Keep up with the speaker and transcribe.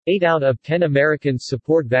8 out of 10 Americans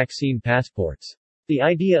support vaccine passports. The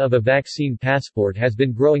idea of a vaccine passport has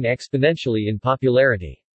been growing exponentially in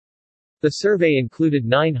popularity. The survey included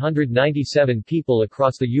 997 people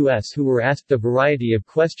across the U.S. who were asked a variety of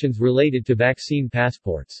questions related to vaccine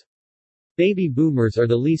passports. Baby boomers are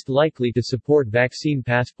the least likely to support vaccine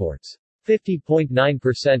passports.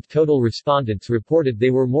 50.9% total respondents reported they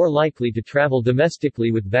were more likely to travel domestically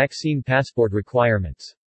with vaccine passport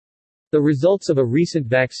requirements. The results of a recent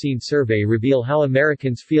vaccine survey reveal how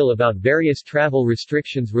Americans feel about various travel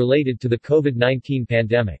restrictions related to the COVID-19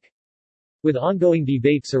 pandemic. With ongoing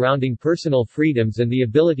debate surrounding personal freedoms and the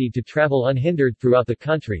ability to travel unhindered throughout the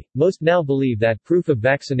country, most now believe that proof of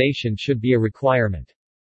vaccination should be a requirement.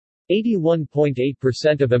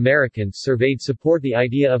 81.8% of Americans surveyed support the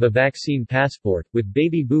idea of a vaccine passport, with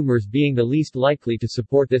baby boomers being the least likely to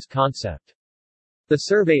support this concept. The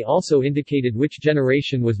survey also indicated which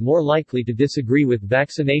generation was more likely to disagree with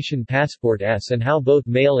vaccination passports and how both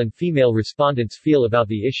male and female respondents feel about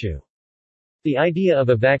the issue. The idea of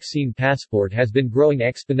a vaccine passport has been growing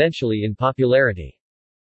exponentially in popularity.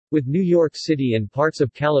 With New York City and parts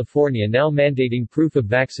of California now mandating proof of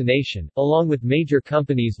vaccination, along with major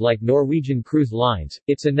companies like Norwegian Cruise Lines,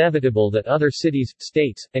 it's inevitable that other cities,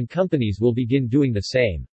 states, and companies will begin doing the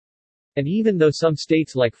same. And even though some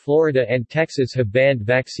states like Florida and Texas have banned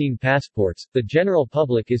vaccine passports, the general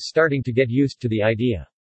public is starting to get used to the idea.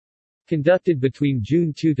 Conducted between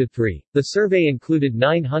June 2 to 3, the survey included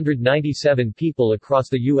 997 people across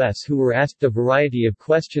the U.S. who were asked a variety of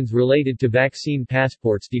questions related to vaccine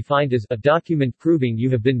passports, defined as a document proving you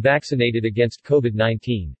have been vaccinated against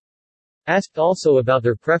COVID-19. Asked also about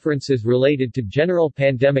their preferences related to general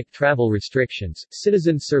pandemic travel restrictions,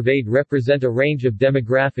 citizens surveyed represent a range of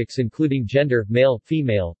demographics including gender, male,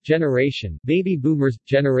 female, generation, baby boomers,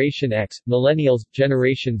 Generation X, millennials,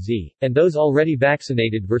 Generation Z, and those already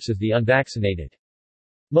vaccinated versus the unvaccinated.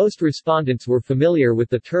 Most respondents were familiar with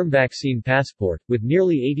the term vaccine passport, with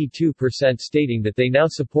nearly 82% stating that they now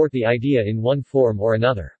support the idea in one form or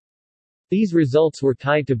another. These results were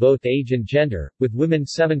tied to both age and gender, with women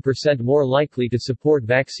 7% more likely to support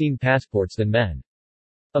vaccine passports than men.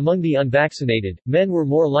 Among the unvaccinated, men were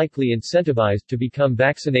more likely incentivized to become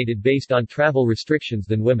vaccinated based on travel restrictions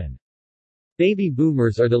than women. Baby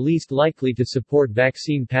boomers are the least likely to support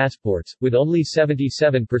vaccine passports, with only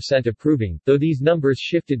 77% approving, though these numbers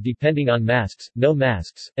shifted depending on masks, no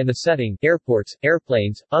masks, and the setting, airports,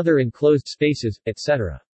 airplanes, other enclosed spaces,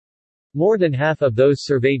 etc. More than half of those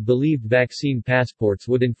surveyed believed vaccine passports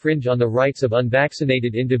would infringe on the rights of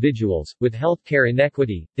unvaccinated individuals, with healthcare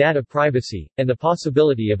inequity, data privacy, and the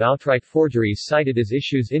possibility of outright forgeries cited as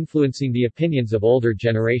issues influencing the opinions of older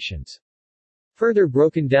generations. Further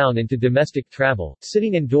broken down into domestic travel,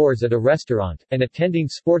 sitting indoors at a restaurant, and attending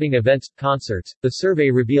sporting events, concerts, the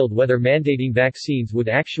survey revealed whether mandating vaccines would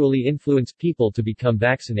actually influence people to become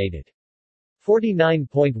vaccinated.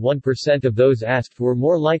 49.1% of those asked were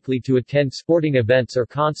more likely to attend sporting events or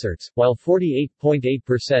concerts, while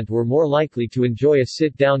 48.8% were more likely to enjoy a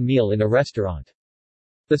sit-down meal in a restaurant.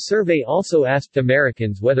 The survey also asked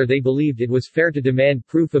Americans whether they believed it was fair to demand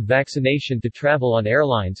proof of vaccination to travel on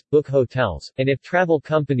airlines, book hotels, and if travel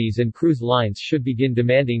companies and cruise lines should begin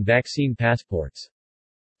demanding vaccine passports.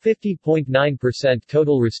 50.9%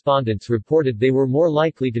 total respondents reported they were more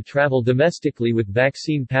likely to travel domestically with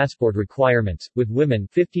vaccine passport requirements, with women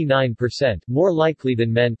 59% more likely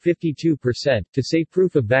than men 52% to say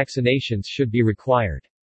proof of vaccinations should be required.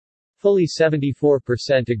 Fully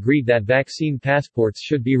 74% agreed that vaccine passports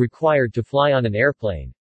should be required to fly on an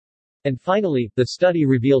airplane. And finally, the study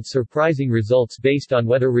revealed surprising results based on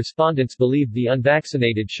whether respondents believed the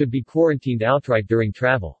unvaccinated should be quarantined outright during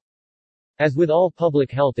travel. As with all public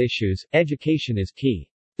health issues, education is key.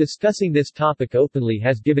 Discussing this topic openly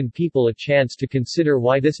has given people a chance to consider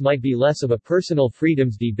why this might be less of a personal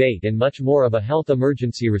freedoms debate and much more of a health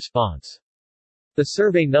emergency response. The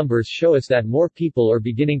survey numbers show us that more people are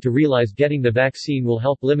beginning to realize getting the vaccine will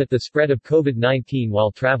help limit the spread of COVID-19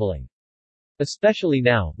 while traveling. Especially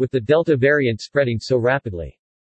now, with the Delta variant spreading so rapidly.